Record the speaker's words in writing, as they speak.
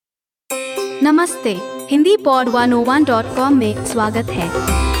नमस्ते, Hindi pod 101.com में स्वागत है।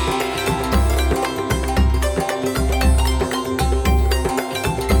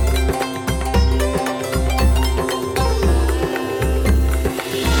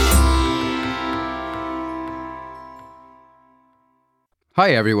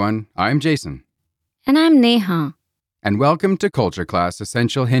 Hi everyone, I'm Jason, And I'm Neha. and welcome to Culture Class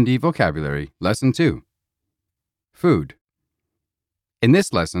Essential Hindi Vocabulary, Lesson 2. Food. In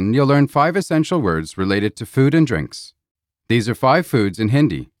this lesson, you'll learn 5 essential words related to food and drinks. These are 5 foods in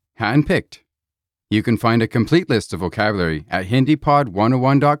Hindi, hand-picked. You can find a complete list of vocabulary at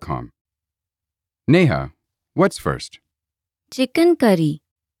HindiPod101.com. Neha, what's first? Chicken curry.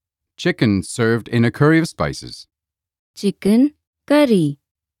 Chicken served in a curry of spices. Chicken curry.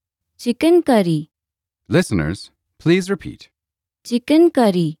 Chicken curry. Listeners, please repeat. Chicken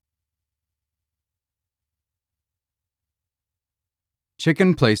curry.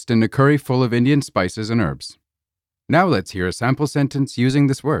 Chicken placed in a curry full of Indian spices and herbs. Now let's hear a sample sentence using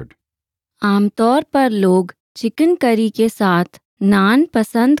this word. आमतौर पर लोग chicken curry के साथ नान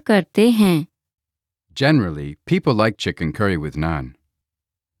पसंद करते हैं। Generally, people like chicken curry with naan.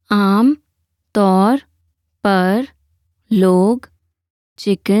 आम तौर पर लोग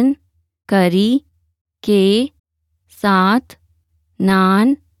चिकन करी के साथ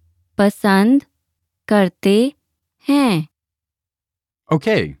नान पसंद करते हैं।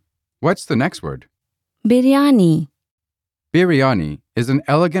 Okay, what's the next word? Biryani. Biryani is an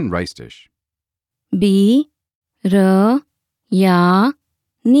elegant rice dish. Biryani.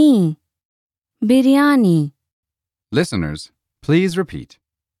 Biryani. Listeners, please repeat.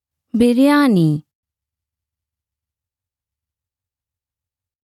 Biryani.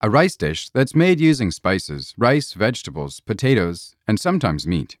 A rice dish that's made using spices, rice, vegetables, potatoes, and sometimes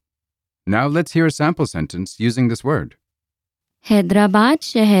meat. Now let's hear a sample sentence using this word. Hyderabad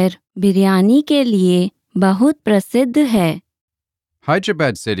शहर बिरयानी के लिए बहुत प्रसिद्ध है।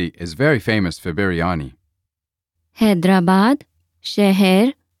 Hyderabad city is very famous for biryani. Hyderabad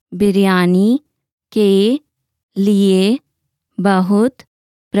शहर बिरयानी के लिए बहुत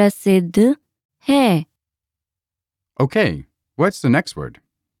प्रसिद्ध है। Okay, what's the next word?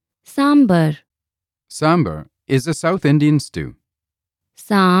 Sambar. Sambar is a South Indian stew.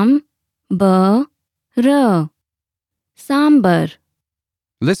 Sambar. Sambar.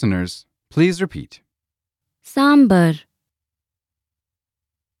 Listeners, please repeat. Sambar.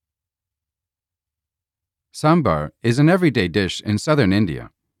 Sambar is an everyday dish in southern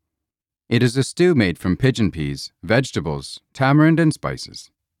India. It is a stew made from pigeon peas, vegetables, tamarind, and spices.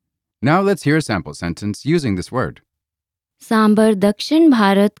 Now let's hear a sample sentence using this word. Sambar दक्षिण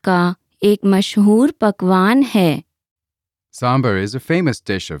भारत का एक मशहूर पकवान है। Sambar is a famous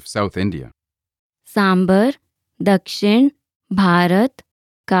dish of South India. Sambar दक्षिण भारत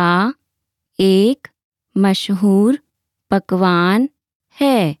का एक मशहूर पकवान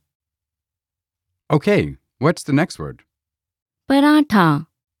है। Okay, what's the next word? Paratha.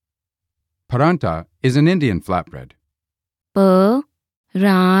 Paranta is an Indian flatbread.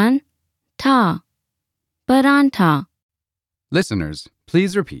 Paratha. Paratha. Listeners,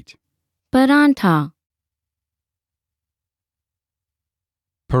 please repeat. Paratha.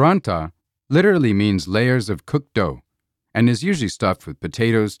 Paranta literally means layers of cooked dough and is usually stuffed with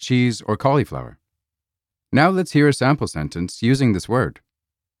potatoes, cheese, or cauliflower. Now let's hear a sample sentence using this word.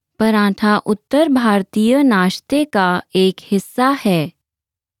 Paratha उत्तर भारतीय नाश्ते का एक हिस्सा है।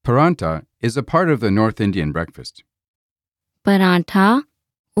 Paranta is a part of the North Indian breakfast. Paratha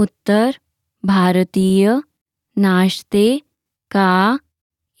उत्तर भारतीय नाश्ते का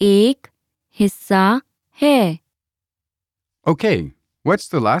एक हिस्सा है। Okay, what's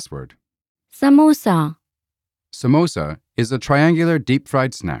the last word? Samosa. Samosa is a triangular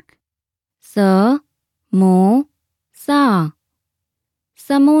deep-fried snack. Samosa.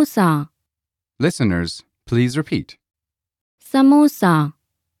 Samosa. Listeners, please repeat. Samosa.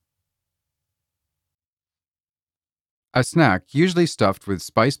 A snack usually stuffed with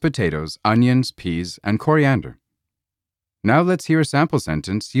spiced potatoes, onions, peas, and coriander. Now let's hear a sample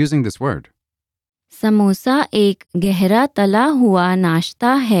sentence using this word. Samosa एक गहरा तला हुआ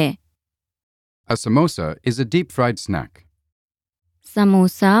नाश्ता है। A samosa is a deep-fried snack.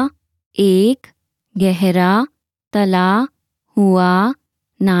 Samosa एक गहरा तला हुआ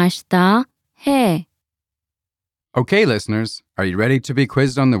नाश्ता है। Okay, listeners, are you ready to be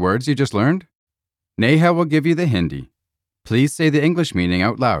quizzed on the words you just learned? Neha will give you the Hindi. Please say the English meaning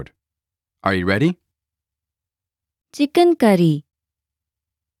out loud. Are you ready? Chicken curry.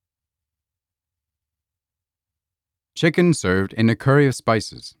 Chicken served in a curry of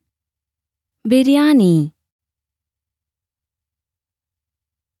spices. Biryani.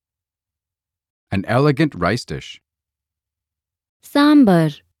 An elegant rice dish.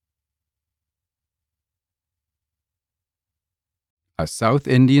 Sambar, A South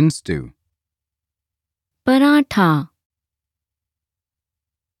Indian stew. Paratha,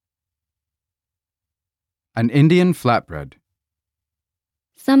 An Indian flatbread.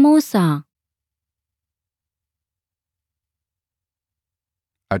 Samosa,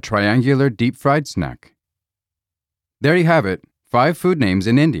 A triangular deep fried snack. There you have it, 5 food names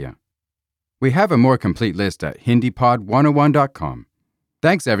in India. We have a more complete list at HindiPod101.com.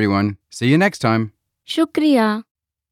 Thanks, everyone. See you next time. शुक्रिया.